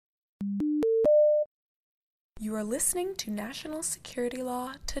You are listening to National Security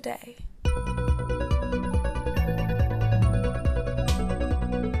Law Today.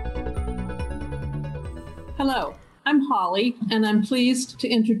 Hello, I'm Holly, and I'm pleased to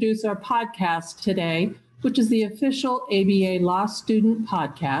introduce our podcast today, which is the official ABA Law Student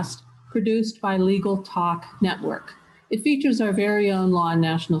podcast produced by Legal Talk Network. It features our very own Law and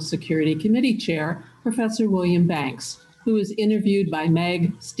National Security Committee Chair, Professor William Banks, who is interviewed by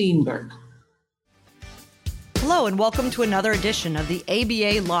Meg Steenberg. Hello, and welcome to another edition of the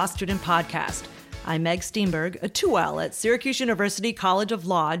ABA Law Student Podcast. I'm Meg Steenberg, a 2L at Syracuse University College of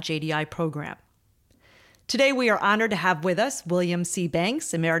Law JDI program. Today, we are honored to have with us William C.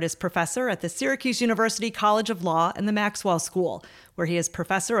 Banks, Emeritus Professor at the Syracuse University College of Law and the Maxwell School, where he is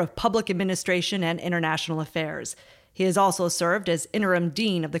Professor of Public Administration and International Affairs. He has also served as Interim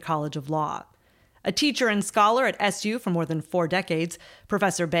Dean of the College of Law. A teacher and scholar at SU for more than 4 decades,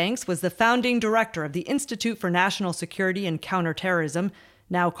 Professor Banks was the founding director of the Institute for National Security and Counterterrorism,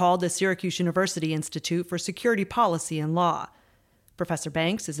 now called the Syracuse University Institute for Security Policy and Law. Professor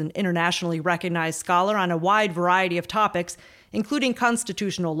Banks is an internationally recognized scholar on a wide variety of topics, including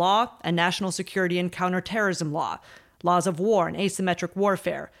constitutional law and national security and counterterrorism law, laws of war and asymmetric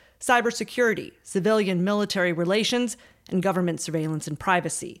warfare, cybersecurity, civilian-military relations, and government surveillance and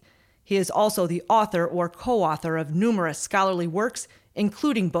privacy. He is also the author or co-author of numerous scholarly works,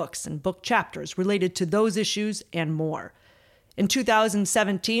 including books and book chapters related to those issues and more. In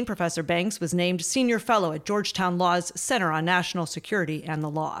 2017, Professor Banks was named Senior Fellow at Georgetown Law's Center on National Security and the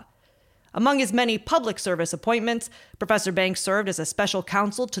Law. Among his many public service appointments, Professor Banks served as a special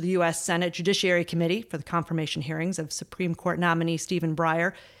counsel to the U.S. Senate Judiciary Committee for the confirmation hearings of Supreme Court nominee Stephen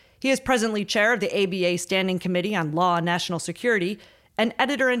Breyer. He is presently chair of the ABA Standing Committee on Law and National Security and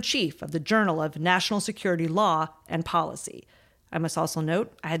editor-in-chief of the Journal of National Security Law and Policy. I must also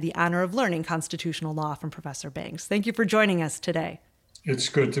note, I had the honor of learning constitutional law from Professor Banks. Thank you for joining us today. It's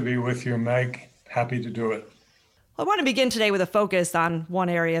good to be with you, Meg. Happy to do it. Well, I want to begin today with a focus on one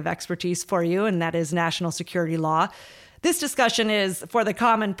area of expertise for you, and that is national security law. This discussion is for the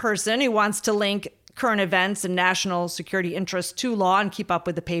common person who wants to link current events and national security interests to law and keep up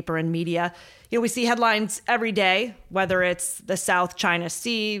with the paper and media. We see headlines every day, whether it's the South China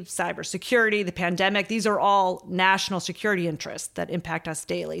Sea, cybersecurity, the pandemic. These are all national security interests that impact us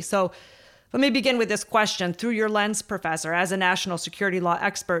daily. So let me begin with this question. Through your lens, Professor, as a national security law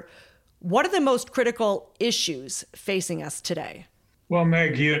expert, what are the most critical issues facing us today? Well,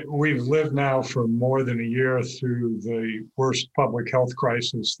 Meg, we've lived now for more than a year through the worst public health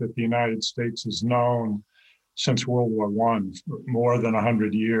crisis that the United States has known since World War I, more than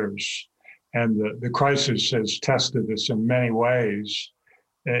 100 years. And the crisis has tested us in many ways,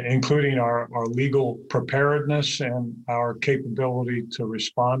 including our legal preparedness and our capability to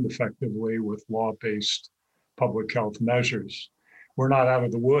respond effectively with law-based public health measures. We're not out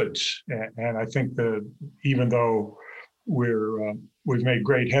of the woods. And I think that even though we've made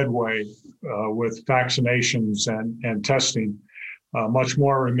great headway with vaccinations and testing, much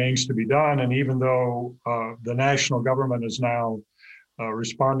more remains to be done. And even though the national government is now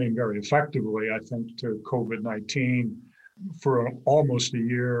responding very effectively, I think, to COVID-19, for almost a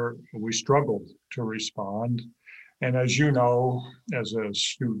year, we struggled to respond. And as you know, as a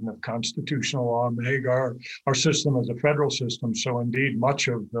student of constitutional law, Meg, our system is a federal system. So indeed, much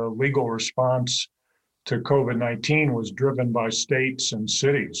of the legal response to COVID-19 was driven by states and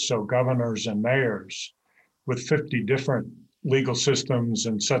cities, so governors and mayors, with 50 different legal systems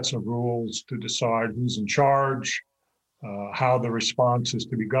and sets of rules to decide who's in charge, how the response is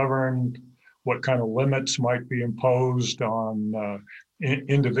to be governed, what kind of limits might be imposed on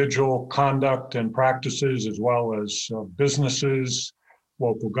individual conduct and practices, as well as businesses,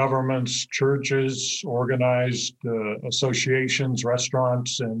 local governments, churches, organized associations,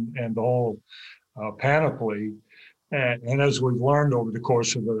 restaurants, and the whole panoply. And as we've learned over the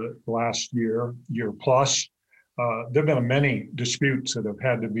course of the last year plus, there have been many disputes that have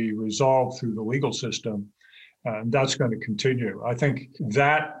had to be resolved through the legal system, and that's going to continue. I think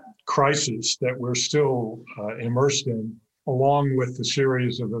that crisis that we're still immersed in, along with the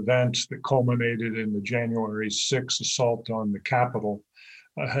series of events that culminated in the January 6th assault on the Capitol,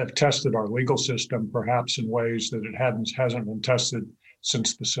 have tested our legal system perhaps in ways that it hasn't been tested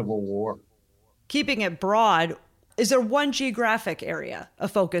since the Civil War. Keeping it broad, is there one geographic area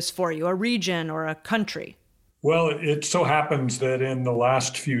of focus for you, a region or a country? Well, it so happens that in the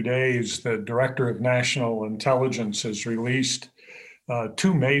last few days, the Director of National Intelligence has released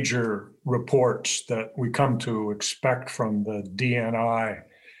 2 major reports that we come to expect from the DNI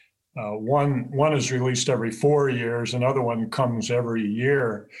One is released every 4 years, another one comes every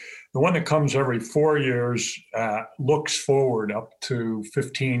year. The one that comes every 4 years looks forward up to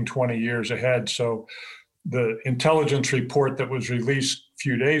 15, 20 years ahead. So the intelligence report that was released a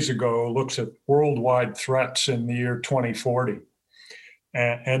few days ago looks at worldwide threats in the year 2040.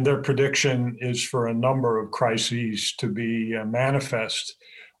 And their prediction is for a number of crises to be manifest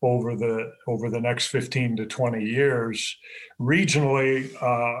over the next 15 to 20 years. Regionally,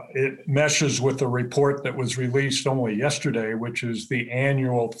 it meshes with the report that was released only yesterday, which is the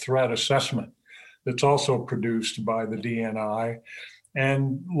annual threat assessment that's also produced by the DNI.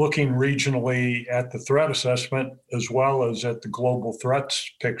 And looking regionally at the threat assessment as well as at the global threats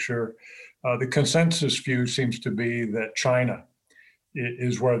picture, the consensus view seems to be that China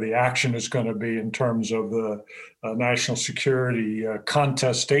is where the action is going to be in terms of the national security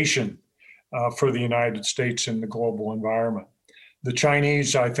contestation for the United States in the global environment. The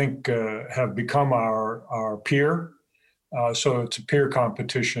Chinese, I think, have become our peer. So it's a peer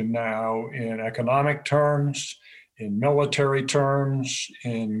competition now in economic terms, in military terms,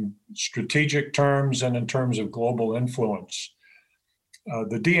 in strategic terms, and in terms of global influence.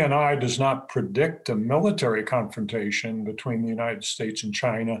 The DNI does not predict a military confrontation between the United States and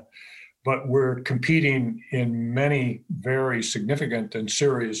China, but we're competing in many very significant and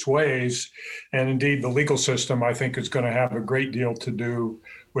serious ways. And indeed, the legal system, I think, is going to have a great deal to do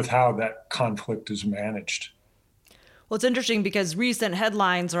with how that conflict is managed. Well, it's interesting because recent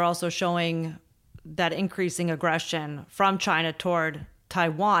headlines are also showing that increasing aggression from China toward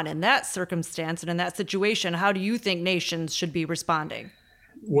Taiwan. In that circumstance and in that situation, how do you think nations should be responding?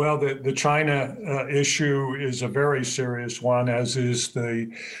 Well, the China issue is a very serious one, as is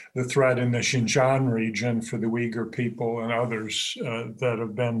the threat in the Xinjiang region for the Uyghur people and others that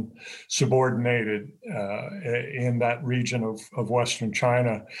have been subordinated in that region of Western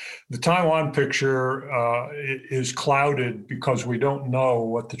China. The Taiwan picture is clouded because we don't know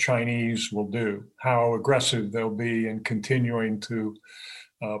what the Chinese will do, how aggressive they'll be in continuing to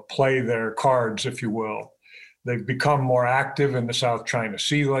play their cards, if you will. They've become more active in the South China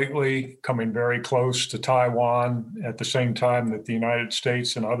Sea lately, coming very close to Taiwan at the same time that the United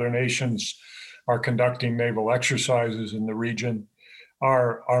States and other nations are conducting naval exercises in the region.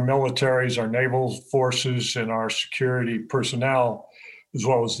 Our militaries, our naval forces, and our security personnel, as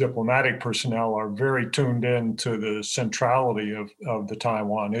well as diplomatic personnel, are very tuned in to the centrality of the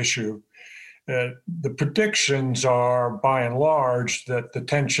Taiwan issue. The predictions are, by and large, that the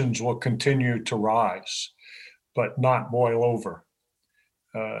tensions will continue to rise, but not boil over.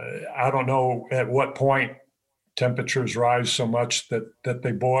 I don't know at what point temperatures rise so much that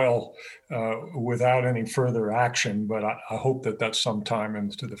they boil without any further action, but I hope that that's sometime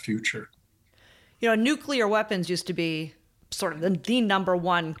into the future. You know, nuclear weapons used to be sort of the number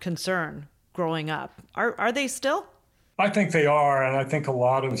one concern growing up. Are they still? I think they are, and I think a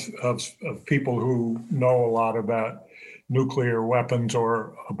lot of people who know a lot about nuclear weapons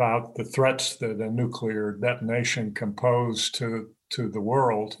or about the threats that a nuclear detonation can pose to the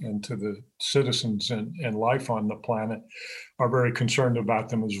world and to the citizens and life on the planet are very concerned about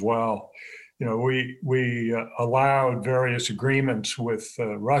them as well. You know, we allowed various agreements with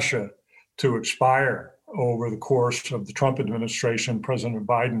Russia to expire over the course of the Trump administration. President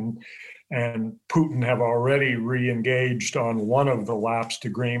Biden and Putin have already re-engaged on one of the lapsed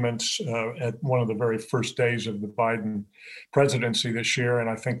agreements at one of the very first days of the Biden presidency this year. And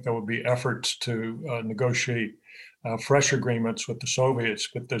I think there will be efforts to negotiate fresh agreements with the Soviets.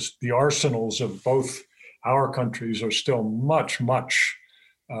 But the arsenals of both our countries are still much, much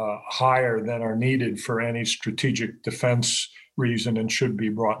higher than are needed for any strategic defense reason and should be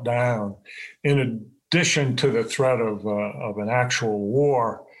brought down. In addition to the threat of an actual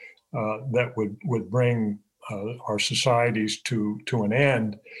war, that would bring our societies to an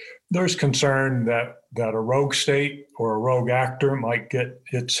end, there's concern that a rogue state or a rogue actor might get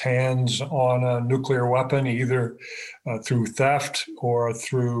its hands on a nuclear weapon, either through theft or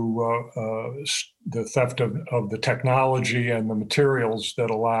through the theft of the technology and the materials that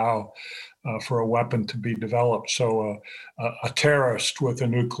allow for a weapon to be developed. So a terrorist with a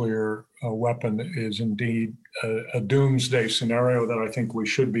nuclear weapon is indeed a doomsday scenario that I think we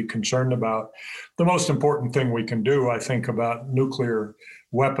should be concerned about. The most important thing we can do, I think, about nuclear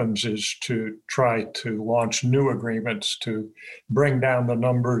weapons is to try to launch new agreements to bring down the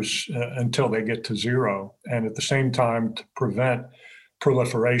numbers until they get to zero, and at the same time to prevent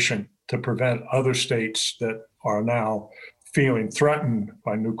proliferation, to prevent other states that are now feeling threatened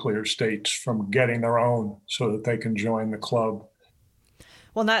by nuclear states from getting their own so that they can join the club.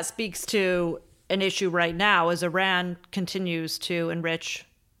 Well, and that speaks to an issue right now as Iran continues to enrich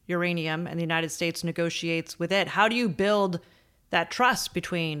uranium and the United States negotiates with it. How do you build that trust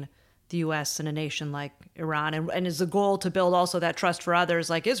between the U.S. and a nation like Iran? And is the goal to build also that trust for others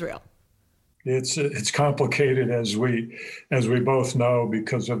like Israel? It's complicated, as we both know,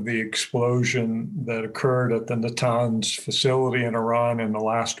 because of the explosion that occurred at the Natanz facility in Iran in the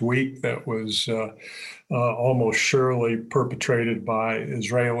last week that was almost surely perpetrated by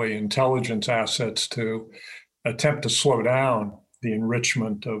Israeli intelligence assets to attempt to slow down the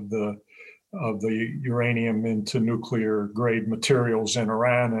enrichment of the uranium into nuclear grade materials in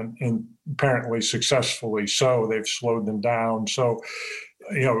Iran, and apparently successfully so. They've slowed them down. So,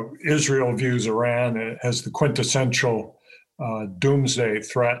 Israel views Iran as the quintessential doomsday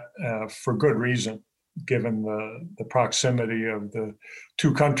threat for good reason, given the proximity of the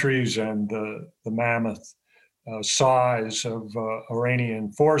two countries and the mammoth size of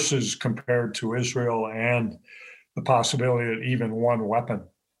Iranian forces compared to Israel, and the possibility that even one weapon,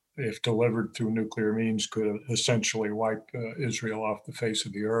 if delivered through nuclear means, could essentially wipe Israel off the face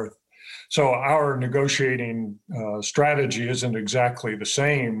of the earth. So our negotiating strategy isn't exactly the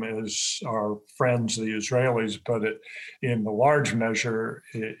same as our friends, the Israelis, but in the large measure,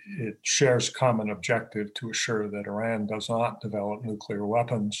 it shares a common objective to assure that Iran does not develop nuclear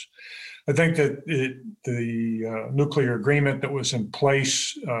weapons. I think that the nuclear agreement that was in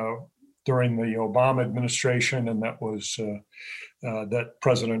place during the Obama administration, and that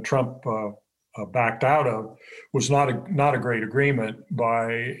President Trump backed out of, was not a great agreement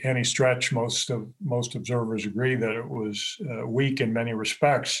by any stretch. Most observers agree that it was weak in many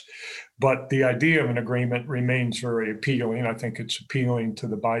respects, but the idea of an agreement remains very appealing. I think it's appealing to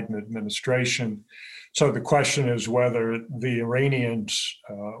the Biden administration. So the question is whether the Iranians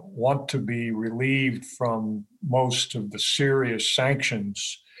want to be relieved from most of the serious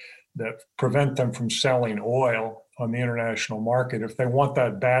sanctions that prevent them from selling oil on the international market. If they want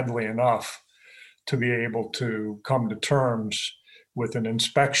that badly enough to be able to come to terms with an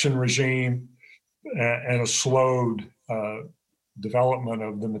inspection regime and a slowed development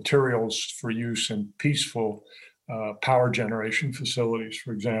of the materials for use in peaceful power generation facilities,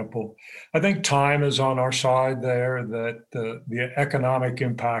 for example. I think time is on our side there, that the economic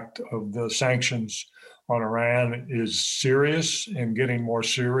impact of the sanctions on Iran is serious and getting more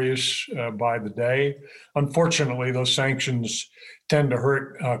serious by the day. Unfortunately, those sanctions tend to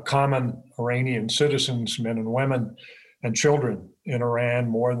hurt common Iranian citizens, men and women, and children in Iran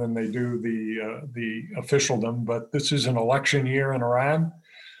more than they do the officialdom. But this is an election year in Iran,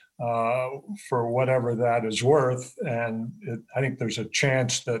 for whatever that is worth, and I think there's a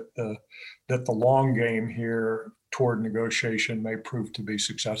chance that the long game here toward negotiation may prove to be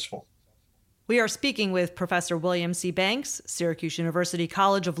successful. We are speaking with Professor William C. Banks, Syracuse University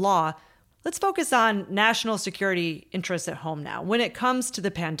College of Law. Let's focus on national security interests at home now. When it comes to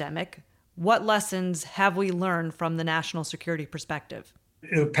the pandemic, what lessons have we learned from the national security perspective?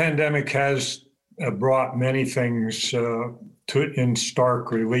 The pandemic has brought many things in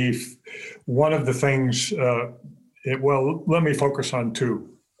stark relief. One of the things, let me focus on two.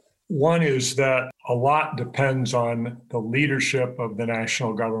 One is that a lot depends on the leadership of the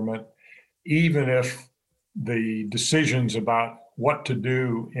national government, even if the decisions about what to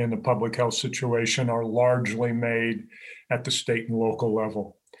do in the public health situation are largely made at the state and local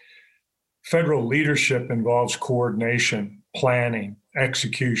level. Federal leadership involves coordination, planning,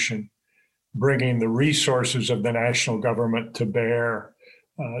 execution, bringing the resources of the national government to bear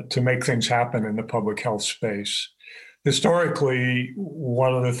to make things happen in the public health space. Historically,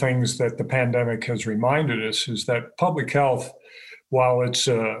 one of the things that the pandemic has reminded us is that public health, while it's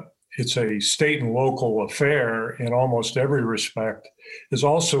a state and local affair in almost every respect, has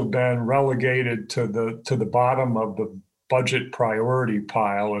also been relegated to the bottom of the budget priority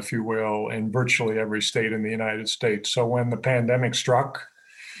pile, if you will, in virtually every state in the United States. So when the pandemic struck,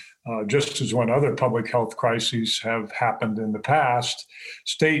 just as when other public health crises have happened in the past,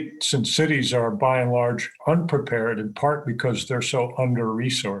 states and cities are by and large unprepared, in part because they're so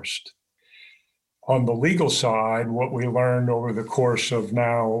under-resourced. On the legal side, what we learned over the course of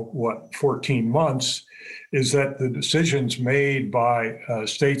now, 14 months, is that the decisions made by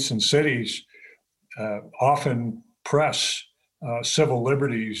states and cities often press civil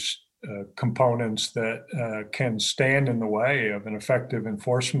liberties components that can stand in the way of an effective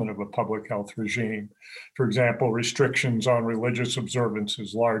enforcement of a public health regime. For example, restrictions on religious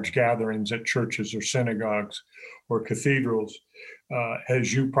observances, large gatherings at churches or synagogues or cathedrals.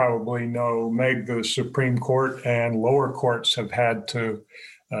 As you probably know, Meg, the Supreme Court and lower courts have had to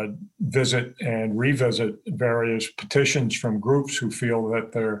visit and revisit various petitions from groups who feel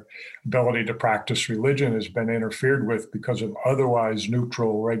that their ability to practice religion has been interfered with because of otherwise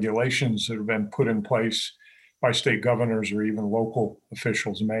neutral regulations that have been put in place by state governors or even local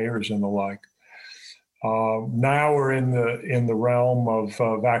officials, mayors and the like. Now we're in the realm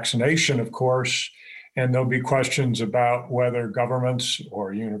of vaccination, of course, and there'll be questions about whether governments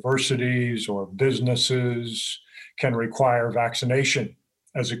or universities or businesses can require vaccination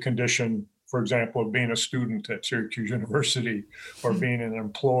as a condition, for example, of being a student at Syracuse University or being an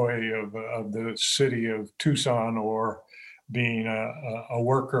employee of the city of Tucson or being a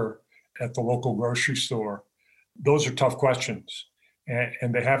worker at the local grocery store. Those are tough questions,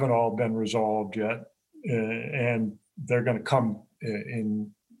 and they haven't all been resolved yet. And they're going to come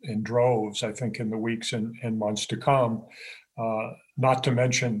in droves, I think, in the weeks and months to come, not to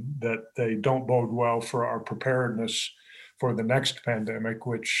mention that they don't bode well for our preparedness for the next pandemic,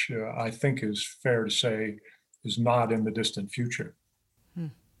 which I think is fair to say is not in the distant future.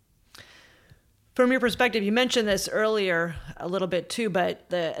 From your perspective, you mentioned this earlier a little bit too, but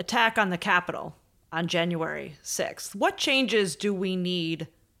the attack on the Capitol on January 6th, what changes do we need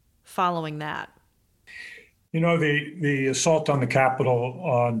following that? You know, the assault on the Capitol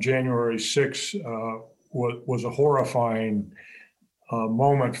on January 6th was a horrifying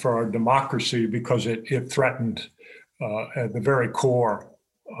moment for our democracy because it threatened at the very core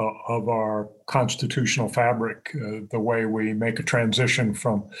of our constitutional fabric, the way we make a transition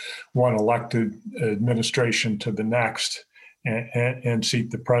from one elected administration to the next and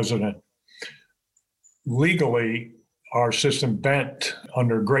seat the president. Legally, our system bent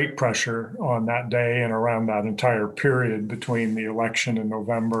under great pressure on that day and around that entire period between the election in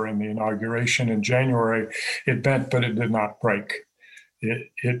November and the inauguration in January. It bent, but it did not break.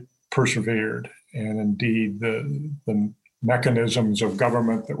 It persevered. And indeed, the mechanisms of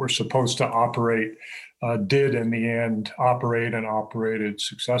government that were supposed to operate did in the end operate and operated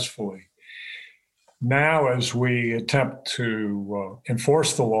successfully. Now, as we attempt to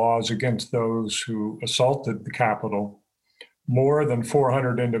enforce the laws against those who assaulted the Capitol, more than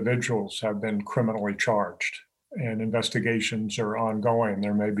 400 individuals have been criminally charged, and investigations are ongoing.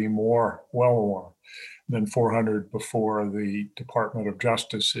 There may be well more than 400 before the Department of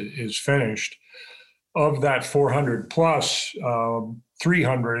Justice is finished. Of that 400 plus,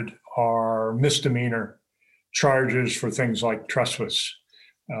 300 are misdemeanor charges for things like trespass.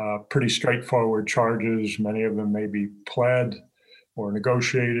 Pretty straightforward charges. Many of them may be pled or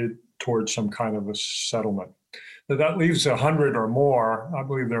negotiated towards some kind of a settlement. But that leaves 100 or more, I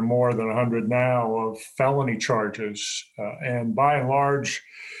believe there are more than 100 now, of felony charges. And by and large,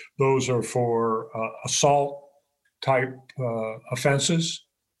 those are for assault type offenses,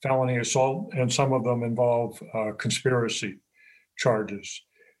 felony assault, and some of them involve conspiracy charges.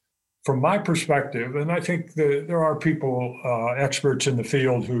 From my perspective, and I think that there are people, experts in the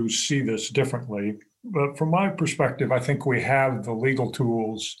field who see this differently, but from my perspective, I think we have the legal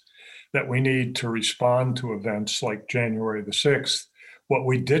tools that we need to respond to events like January the 6th. What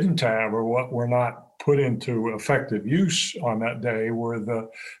we didn't have, or what were not put into effective use on that day, were the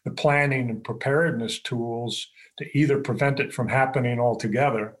planning and preparedness tools to either prevent it from happening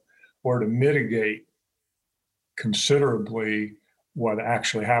altogether or to mitigate considerably what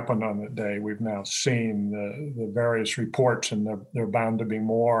actually happened on that day. We've now seen the various reports, and there are bound to be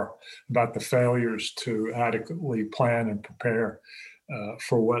more about the failures to adequately plan and prepare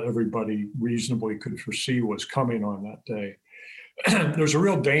for what everybody reasonably could foresee was coming on that day. There's a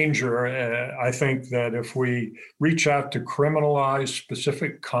real danger, I think, that if we reach out to criminalize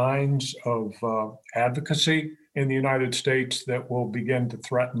specific kinds of advocacy in the United States, that will begin to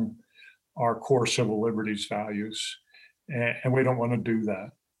threaten our core civil liberties values. And we don't want to do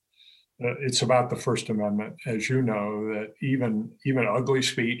that. It's about the First Amendment, as you know, that even ugly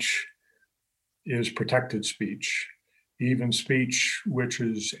speech is protected speech. Even speech which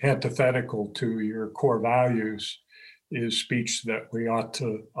is antithetical to your core values is speech that we ought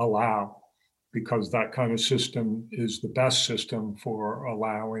to allow, because that kind of system is the best system for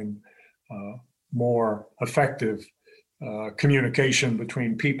allowing more effective communication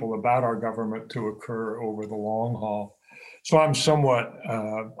between people about our government to occur over the long haul. So I'm somewhat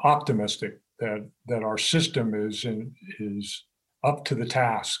optimistic that our system is up to the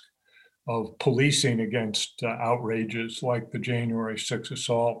task of policing against outrages like the January 6th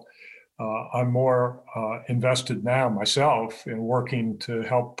assault. I'm more invested now myself in working to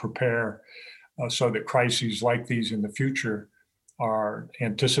help prepare so that crises like these in the future are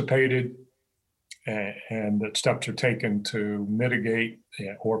anticipated and that steps are taken to mitigate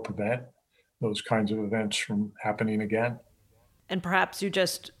or prevent those kinds of events from happening again. and perhaps you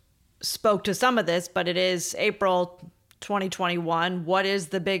just spoke to some of this, but it is April 2021. What is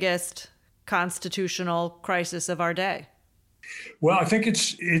the biggest constitutional crisis of our day? Well, I think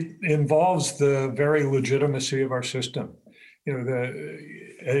it involves the very legitimacy of our system.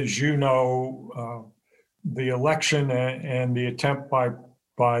 As you know, the election and the attempt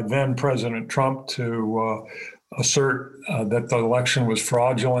by then President Trump to assert that the election was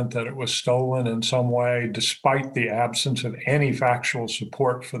fraudulent, that it was stolen in some way, despite the absence of any factual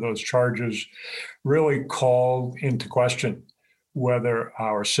support for those charges, really called into question whether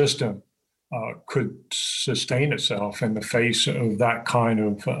our system could sustain itself in the face of that kind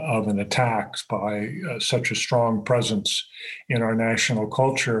of an attack by such a strong presence in our national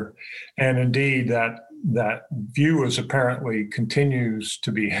culture. And indeed, that view is apparently continues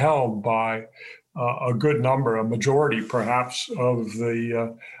to be held by a good number, a majority perhaps, of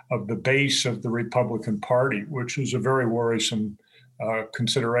the base of the Republican Party, which is a very worrisome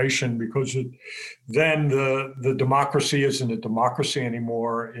consideration, because then the democracy isn't a democracy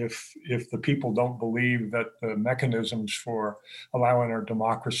anymore if the people don't believe that the mechanisms for allowing our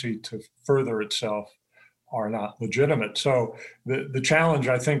democracy to further itself are not legitimate. So the challenge,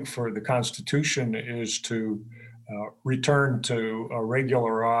 I think, for the Constitution is to return to a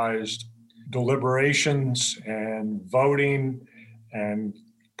regularized deliberations and voting and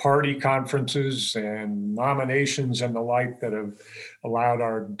party conferences and nominations and the like that have allowed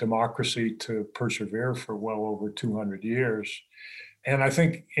our democracy to persevere for well over 200 years. And I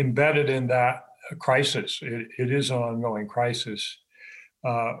think embedded in that crisis, it is an ongoing crisis,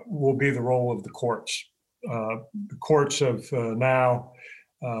 will be the role of the courts. The courts have now,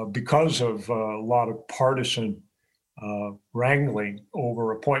 because of a lot of partisan wrangling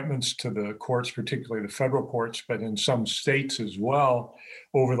over appointments to the courts, particularly the federal courts, but in some states as well,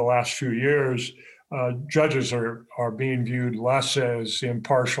 over the last few years, judges are being viewed less as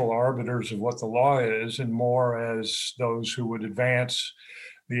impartial arbiters of what the law is and more as those who would advance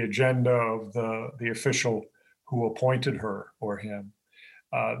the agenda of the official who appointed her or him.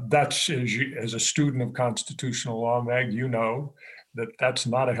 That's, as a student of constitutional law, Meg, you know that's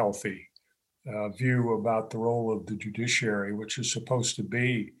not a healthy view about the role of the judiciary, which is supposed to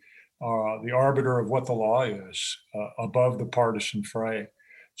be the arbiter of what the law is, above the partisan fray.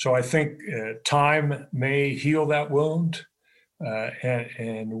 So I think time may heal that wound,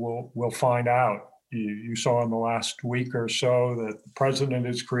 and we'll find out. You saw in the last week or so that the president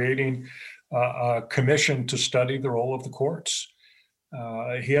is creating a commission to study the role of the courts.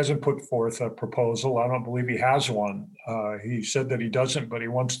 He hasn't put forth a proposal. I don't believe he has one. He said that he doesn't, but he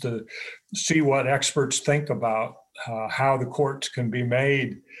wants to see what experts think about how the courts can be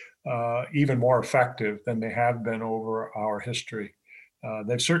made even more effective than they have been over our history.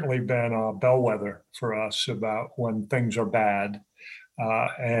 They've certainly been a bellwether for us about when things are bad.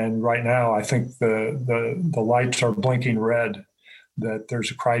 And right now, I think the lights are blinking red that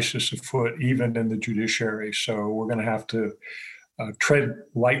there's a crisis afoot, even in the judiciary. So we're going to have to tread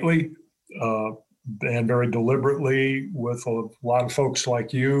lightly and very deliberately with a lot of folks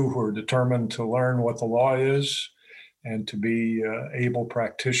like you who are determined to learn what the law is and to be able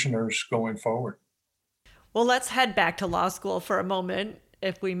practitioners going forward. Well, let's head back to law school for a moment,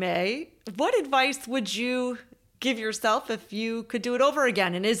 if we may. What advice would you give yourself if you could do it over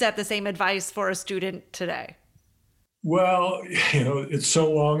again? And is that the same advice for a student today? Well, it's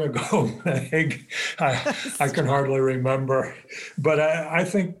so long ago, Meg, I can hardly remember. But I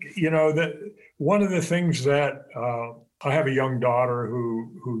think, that one of the things that I have a young daughter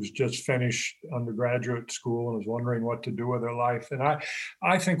who's just finished undergraduate school and is wondering what to do with her life. And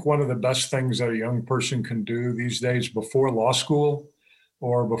I think one of the best things that a young person can do these days before law school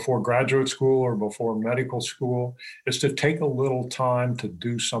or before graduate school or before medical school is to take a little time to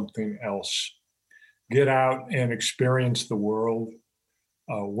do something else. Get out and experience the world,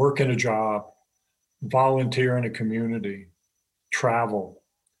 work in a job, volunteer in a community, travel,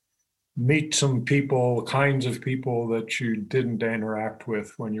 meet some people, kinds of people that you didn't interact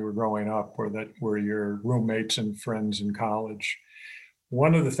with when you were growing up or that were your roommates and friends in college.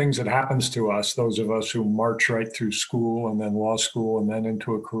 One of the things that happens to us, those of us who march right through school and then law school and then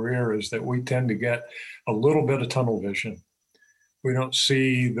into a career, is that we tend to get a little bit of tunnel vision. We don't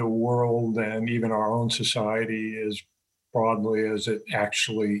see the world and even our own society as broadly as it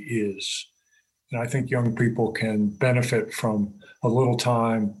actually is. And I think young people can benefit from a little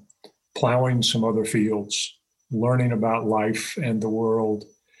time plowing some other fields, learning about life and the world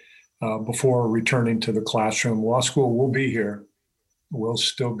before returning to the classroom. Law school will be here. We'll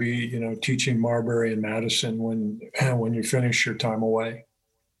still be, teaching Marbury and Madison when you finish your time away.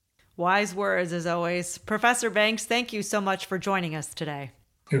 Wise words, as always. Professor Banks, thank you so much for joining us today.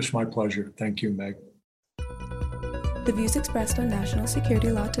 It was my pleasure. Thank you, Meg. The views expressed on national security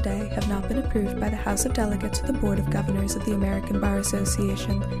law today have not been approved by the House of Delegates or the Board of Governors of the American Bar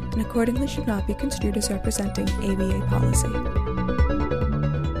Association, and accordingly should not be construed as representing ABA policy.